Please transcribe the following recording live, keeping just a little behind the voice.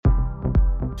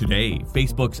Today,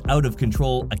 Facebook's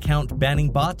out-of-control account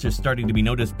banning bots are starting to be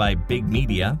noticed by big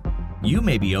media. You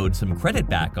may be owed some credit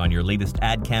back on your latest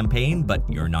ad campaign, but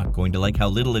you're not going to like how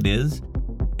little it is.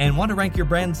 And want to rank your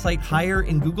brand site higher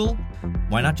in Google?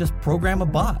 Why not just program a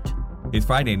bot? It's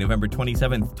Friday, November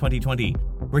 27th, 2020.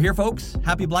 We're here, folks.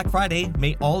 Happy Black Friday.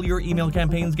 May all your email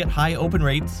campaigns get high open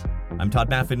rates. I'm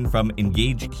Todd Maffin from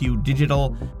EngageQ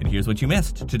Digital, and here's what you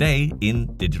missed today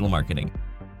in digital marketing.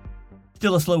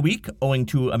 Still a slow week owing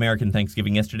to American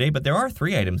Thanksgiving yesterday, but there are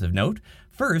 3 items of note.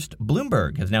 First,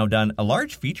 Bloomberg has now done a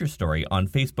large feature story on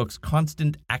Facebook's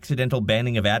constant accidental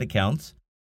banning of ad accounts.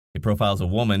 It profiles a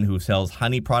woman who sells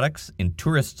honey products in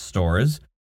tourist stores.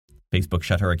 Facebook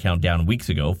shut her account down weeks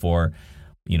ago for,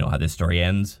 you know how this story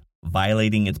ends,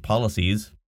 violating its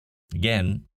policies.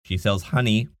 Again, she sells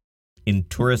honey in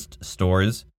tourist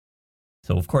stores,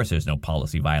 so of course there's no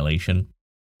policy violation.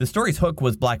 The story's hook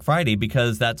was Black Friday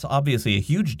because that's obviously a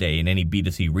huge day in any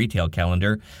B2C retail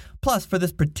calendar. Plus, for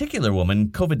this particular woman,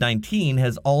 COVID-19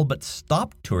 has all but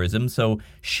stopped tourism, so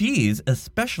she's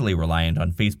especially reliant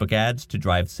on Facebook ads to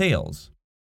drive sales.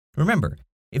 Remember,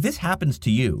 if this happens to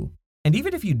you, and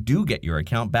even if you do get your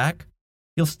account back,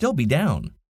 you'll still be down.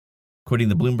 Quoting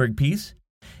the Bloomberg piece,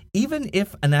 even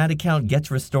if an ad account gets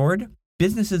restored,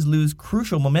 businesses lose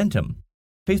crucial momentum.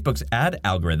 Facebook's ad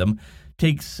algorithm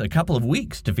takes a couple of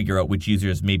weeks to figure out which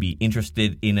users may be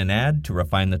interested in an ad to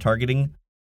refine the targeting.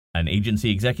 An agency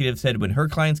executive said when her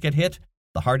clients get hit,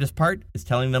 the hardest part is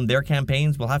telling them their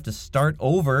campaigns will have to start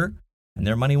over and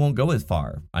their money won't go as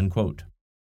far, unquote.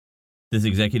 This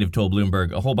executive told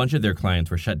Bloomberg a whole bunch of their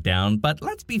clients were shut down, but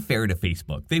let's be fair to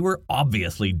Facebook. They were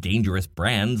obviously dangerous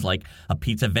brands like a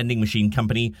pizza vending machine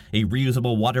company, a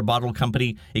reusable water bottle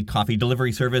company, a coffee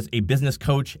delivery service, a business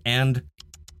coach, and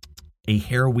a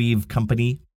hair weave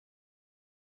company.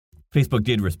 Facebook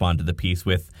did respond to the piece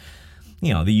with,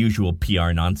 the usual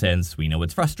PR nonsense. We know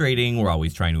it's frustrating. We're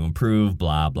always trying to improve,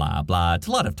 blah, blah, blah. It's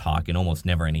a lot of talk and almost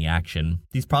never any action.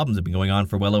 These problems have been going on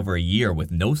for well over a year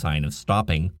with no sign of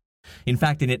stopping. In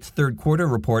fact, in its third quarter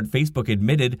report, Facebook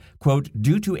admitted, quote,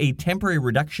 due to a temporary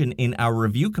reduction in our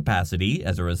review capacity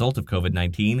as a result of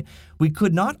COVID-19, we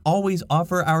could not always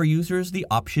offer our users the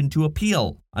option to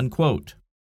appeal, unquote.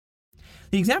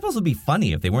 The examples would be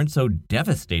funny if they weren't so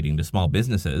devastating to small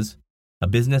businesses. A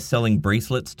business selling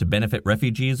bracelets to benefit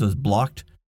refugees was blocked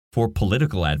for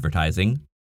political advertising.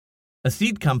 A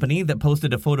seed company that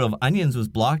posted a photo of onions was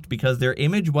blocked because their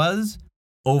image was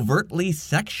overtly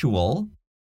sexual.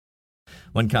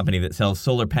 One company that sells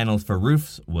solar panels for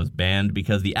roofs was banned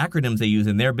because the acronyms they use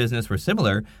in their business were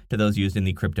similar to those used in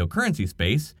the cryptocurrency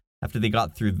space. After they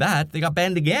got through that, they got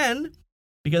banned again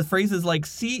because phrases like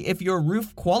 "see if your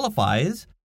roof qualifies"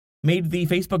 made the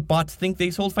Facebook bots think they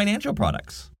sold financial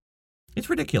products. It's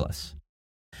ridiculous.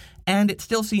 And it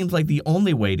still seems like the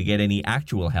only way to get any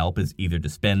actual help is either to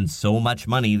spend so much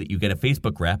money that you get a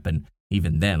Facebook rep, and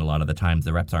even then, a lot of the times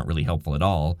the reps aren't really helpful at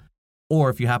all.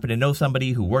 Or if you happen to know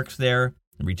somebody who works there,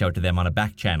 reach out to them on a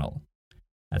back channel.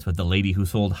 That's what the lady who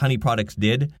sold honey products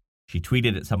did. She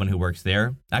tweeted at someone who works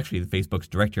there, actually Facebook's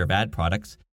director of ad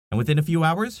products, and within a few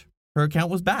hours, her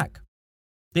account was back.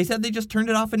 They said they just turned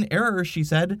it off in error, she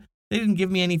said. They didn't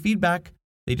give me any feedback.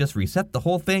 They just reset the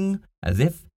whole thing as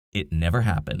if it never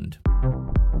happened.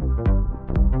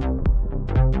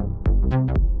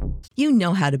 You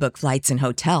know how to book flights and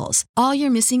hotels. All you're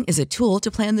missing is a tool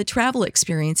to plan the travel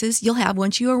experiences you'll have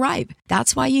once you arrive.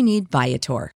 That's why you need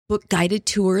Viator. Book guided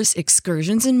tours,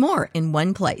 excursions, and more in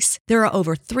one place. There are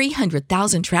over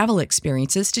 300,000 travel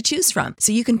experiences to choose from,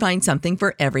 so you can find something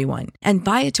for everyone. And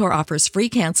Viator offers free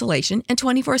cancellation and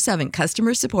 24/7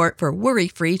 customer support for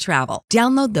worry-free travel.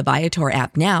 Download the Viator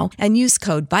app now and use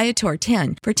code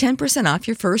Viator10 for 10% off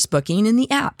your first booking in the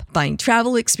app. Find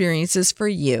travel experiences for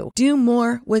you. Do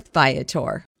more with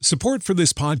Viator. Support for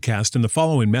this podcast and the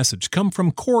following message come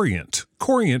from Corient.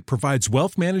 Corient provides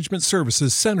wealth management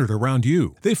services centered around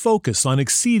you. They focus on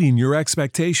exceeding your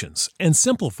expectations and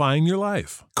simplifying your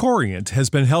life. Corient has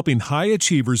been helping high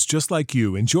achievers just like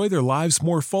you enjoy their lives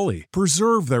more fully,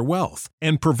 preserve their wealth,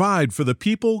 and provide for the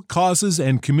people, causes,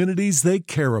 and communities they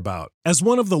care about. As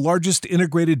one of the largest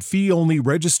integrated fee-only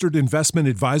registered investment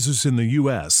advisors in the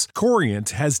U.S., Corient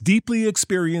has deeply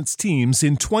experienced teams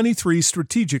in 23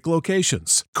 strategic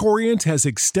locations. Corient has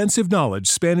extensive knowledge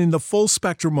spanning the full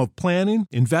spectrum of planning planning,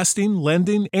 investing,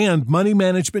 lending, and money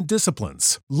management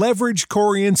disciplines. Leverage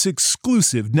Corient's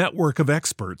exclusive network of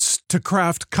experts to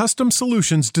craft custom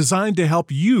solutions designed to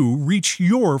help you reach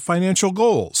your financial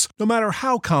goals, no matter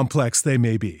how complex they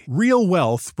may be. Real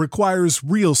wealth requires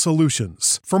real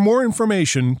solutions. For more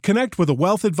information, connect with a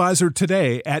wealth advisor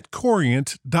today at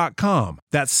Corient.com.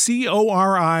 That's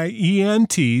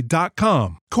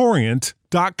Corient.com.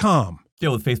 Corient.com.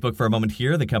 Still with Facebook for a moment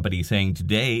here, the company saying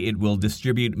today it will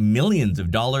distribute millions of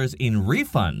dollars in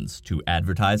refunds to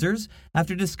advertisers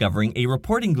after discovering a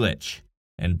reporting glitch.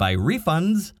 And by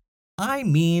refunds, I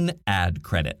mean ad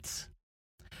credits.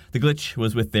 The glitch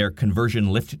was with their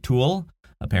conversion lift tool.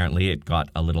 Apparently, it got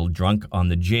a little drunk on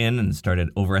the gin and started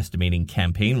overestimating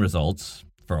campaign results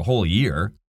for a whole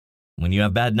year. When you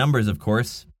have bad numbers, of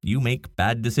course, you make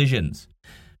bad decisions.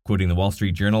 Quoting the Wall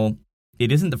Street Journal,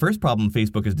 it isn't the first problem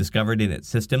Facebook has discovered in its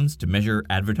systems to measure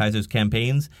advertisers'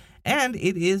 campaigns, and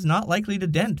it is not likely to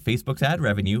dent Facebook's ad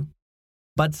revenue.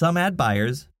 But some ad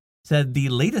buyers said the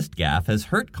latest gaffe has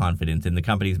hurt confidence in the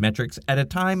company's metrics at a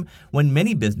time when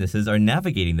many businesses are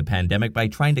navigating the pandemic by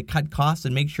trying to cut costs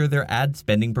and make sure their ad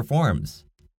spending performs.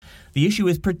 The issue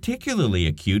is particularly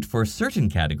acute for certain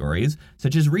categories,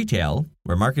 such as retail,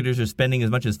 where marketers are spending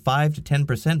as much as 5 to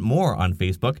 10% more on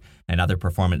Facebook and other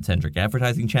performance-centric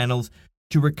advertising channels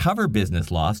to recover business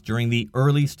loss during the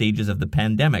early stages of the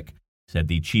pandemic, said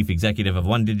the chief executive of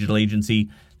one digital agency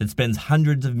that spends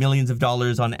hundreds of millions of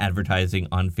dollars on advertising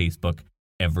on Facebook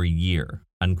every year,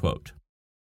 unquote.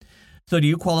 So do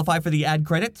you qualify for the ad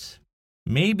credits?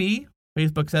 Maybe.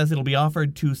 Facebook says it'll be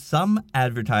offered to some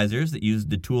advertisers that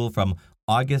used the tool from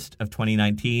August of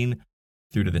 2019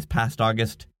 through to this past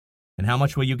August. And how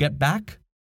much will you get back?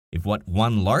 If what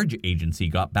one large agency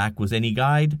got back was any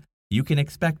guide, you can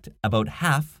expect about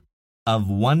half of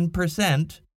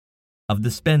 1% of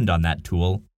the spend on that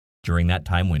tool during that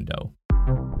time window.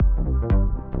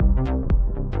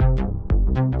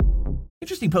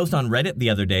 Interesting post on Reddit the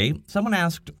other day. Someone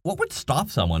asked, what would stop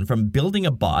someone from building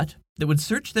a bot that would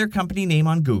search their company name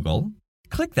on Google,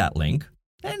 click that link,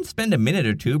 and spend a minute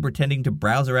or two pretending to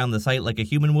browse around the site like a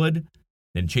human would,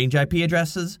 then change IP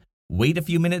addresses, wait a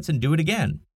few minutes, and do it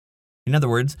again? In other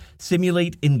words,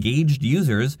 simulate engaged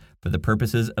users for the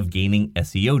purposes of gaining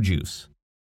SEO juice.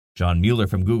 John Mueller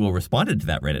from Google responded to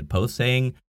that Reddit post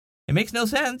saying, it makes no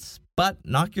sense, but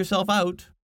knock yourself out.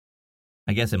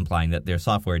 I guess implying that their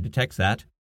software detects that.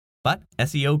 But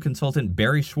SEO consultant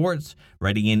Barry Schwartz,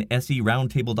 writing in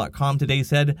SERoundtable.com today,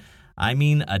 said, I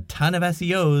mean, a ton of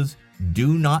SEOs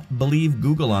do not believe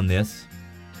Google on this.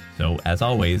 So, as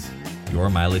always,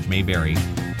 your mileage may vary.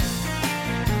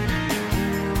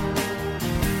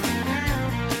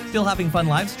 Still having fun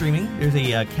live streaming. There's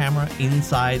a camera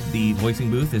inside the voicing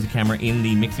booth. There's a camera in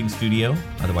the mixing studio,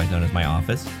 otherwise known as my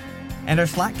office. And our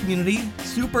Slack community,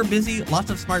 super busy, lots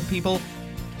of smart people.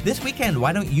 This weekend,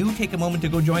 why don't you take a moment to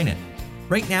go join it?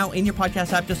 Right now, in your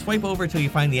podcast app, just swipe over till you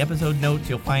find the episode notes.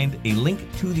 You'll find a link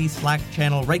to the Slack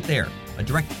channel right there, a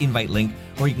direct invite link,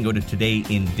 or you can go to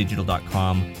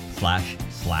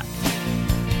todayindigital.com/Slack.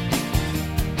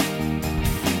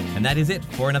 And that is it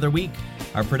for another week.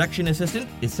 Our production assistant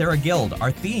is Sarah Guild.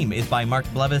 Our theme is by Mark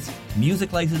Blevis.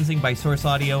 Music licensing by Source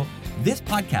Audio. This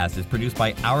podcast is produced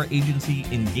by our agency,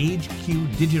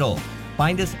 EngageQ Digital.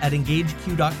 Find us at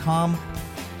engageq.com.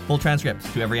 Full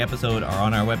transcripts to every episode are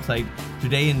on our website,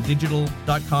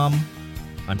 todayindigital.com.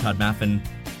 I'm Todd Maffin.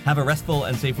 Have a restful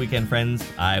and safe weekend, friends.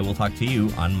 I will talk to you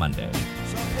on Monday.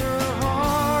 Suffer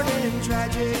hard in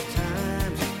tragic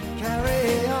times.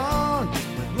 Carry on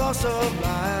with loss of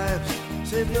lives.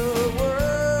 Save the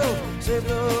world, save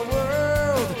the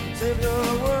world, save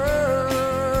the world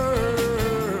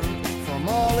from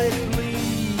all it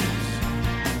bleeds.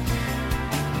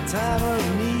 Time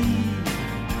of need.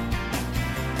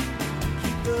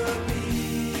 Keep the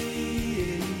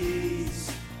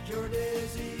peace. Cure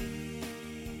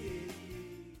disease.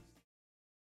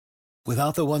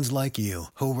 Without the ones like you,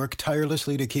 who work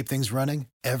tirelessly to keep things running,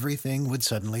 everything would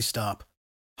suddenly stop.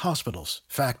 Hospitals,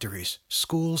 factories,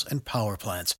 schools, and power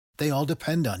plants, they all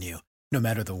depend on you. No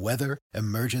matter the weather,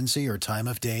 emergency, or time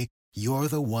of day, you're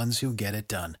the ones who get it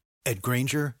done. At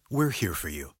Grainger, we're here for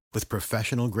you with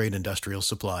professional-grade industrial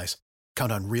supplies.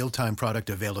 Count on real-time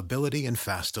product availability and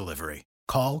fast delivery.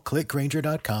 Call, click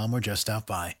Grainger.com, or just stop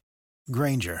by.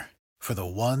 Grainger, for the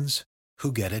ones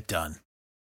who get it done.